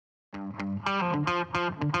Hey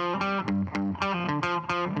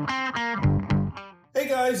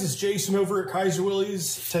guys, it's Jason over at Kaiser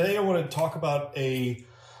Willys. Today I want to talk about I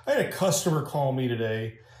had a customer call me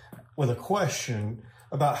today with a question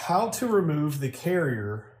about how to remove the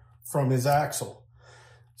carrier from his axle.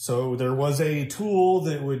 So there was a tool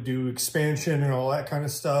that would do expansion and all that kind of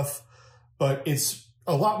stuff, but it's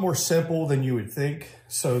a lot more simple than you would think.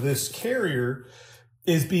 So this carrier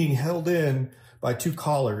is being held in by two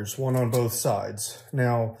collars, one on both sides.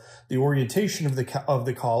 Now, the orientation of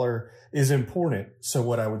the collar is important. So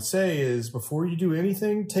what I would say is before you do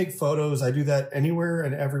anything, take photos. I do that anywhere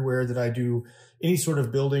and everywhere that I do any sort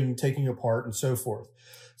of building, taking apart and so forth.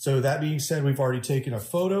 So that being said, we've already taken a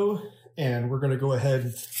photo and we're going to go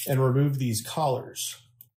ahead and remove these collars.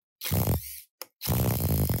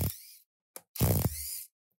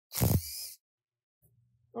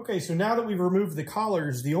 Okay, so now that we've removed the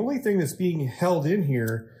collars, the only thing that's being held in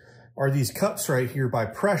here are these cups right here by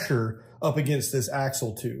pressure up against this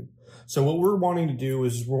axle tube. So what we're wanting to do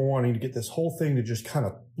is we're wanting to get this whole thing to just kind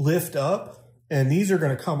of lift up, and these are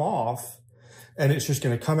going to come off, and it's just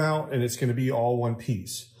going to come out, and it's going to be all one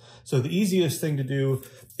piece. So the easiest thing to do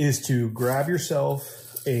is to grab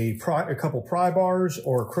yourself a couple pry bars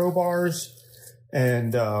or crowbars,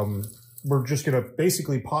 and we're just going to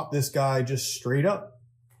basically pop this guy just straight up.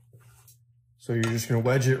 So you're just going to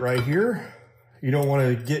wedge it right here. You don't want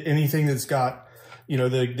to get anything that's got, you know,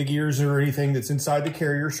 the gears or anything that's inside the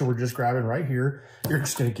carrier. So we're just grabbing right here. You're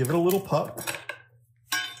just going to give it a little pup.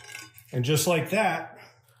 And just like that,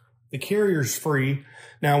 the carrier's free.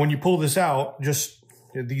 Now, when you pull this out, just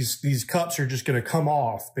these cups are just going to come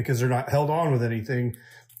off because they're not held on with anything.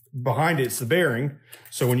 Behind it's the bearing.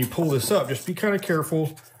 So when you pull this up, just be kind of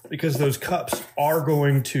careful because those cups are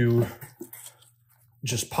going to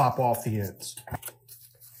just pop off the ends.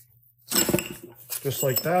 Just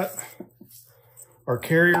like that. Our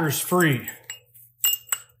carrier is free.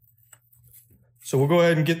 So we'll go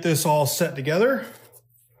ahead and get this all set together.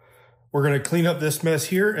 We're going to clean up this mess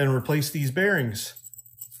here and replace these bearings.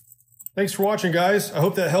 Thanks for watching, guys. I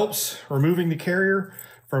hope that helps removing the carrier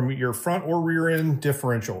from your front or rear end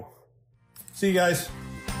differential. See you guys.